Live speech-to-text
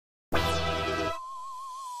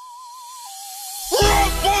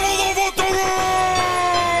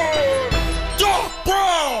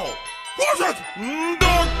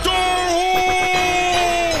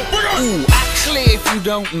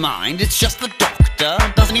don't mind, it's just the doctor.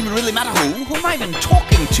 Doesn't even really matter who am I even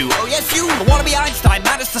talking to? Oh yes, you, the wannabe Einstein,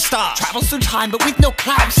 mad as the stars. Travels through time but with no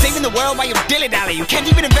clout. I'm saving the world while you dilly-dally. You can't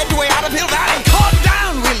even invent a way out of Hill Valley. Calm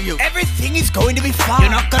down, will you? Everything is going to be fine.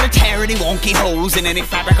 You're not gonna tear any wonky holes in any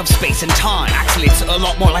fabric of space and time. Actually, it's a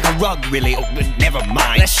lot more like a rug, really. Oh, but never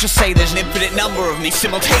mind. Let's just say there's an infinite number of me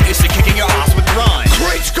simultaneously kicking your ass with rhyme.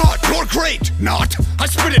 Great Scott, you're great! Not! I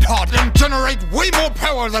spit it hot and generate way more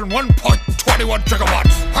power than 1.21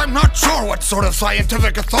 gigawatts! I'm not sure what sort of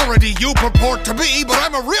scientific authority you purport to be, but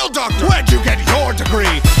I'm a real doctor! Where'd you get your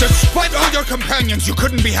degree? Despite all your companions, you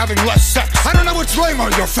couldn't be having less sex! I don't know which lamer,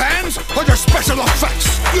 your fans or your special effects!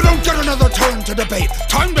 You don't get another turn to debate!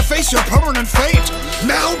 Time to face your permanent fate!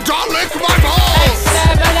 Now don't lick my balls!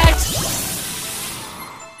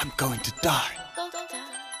 I'm going to die.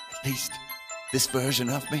 At least this version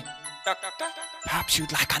of me. Perhaps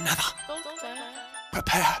you'd like another.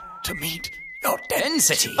 Prepare to meet your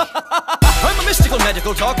density. I'm a mystical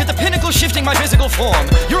medical talk at the pinnacle shifting my physical form.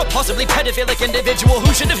 You're a possibly pedophilic individual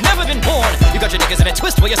who should have never been born. You got your knickers in a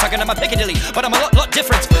twist while you're sucking on my Piccadilly, but I'm a lot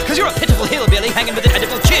different, cause you're a pitiful hillbilly hanging with an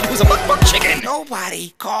edible kid who's a buck chicken.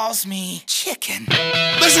 Nobody calls me chicken.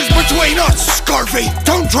 This is between us, Scarfy!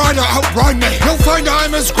 Don't try to outrhyme me! You'll find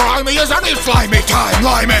I'm as grimy as any slimy time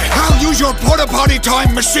limey! I'll use your porta-potty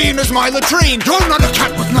time machine as my latrine! You're not a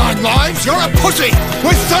cat with 9 lives, you're a pussy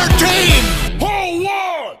with 13! Who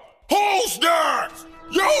won? Who's next?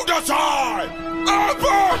 You decide!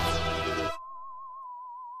 Albert!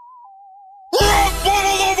 Rock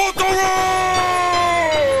bottle over the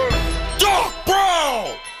road! Doc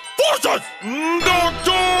Brown! Versus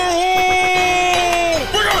Doctor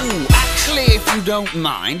Who! Actually, if you don't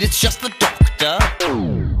mind, it's just the doctor.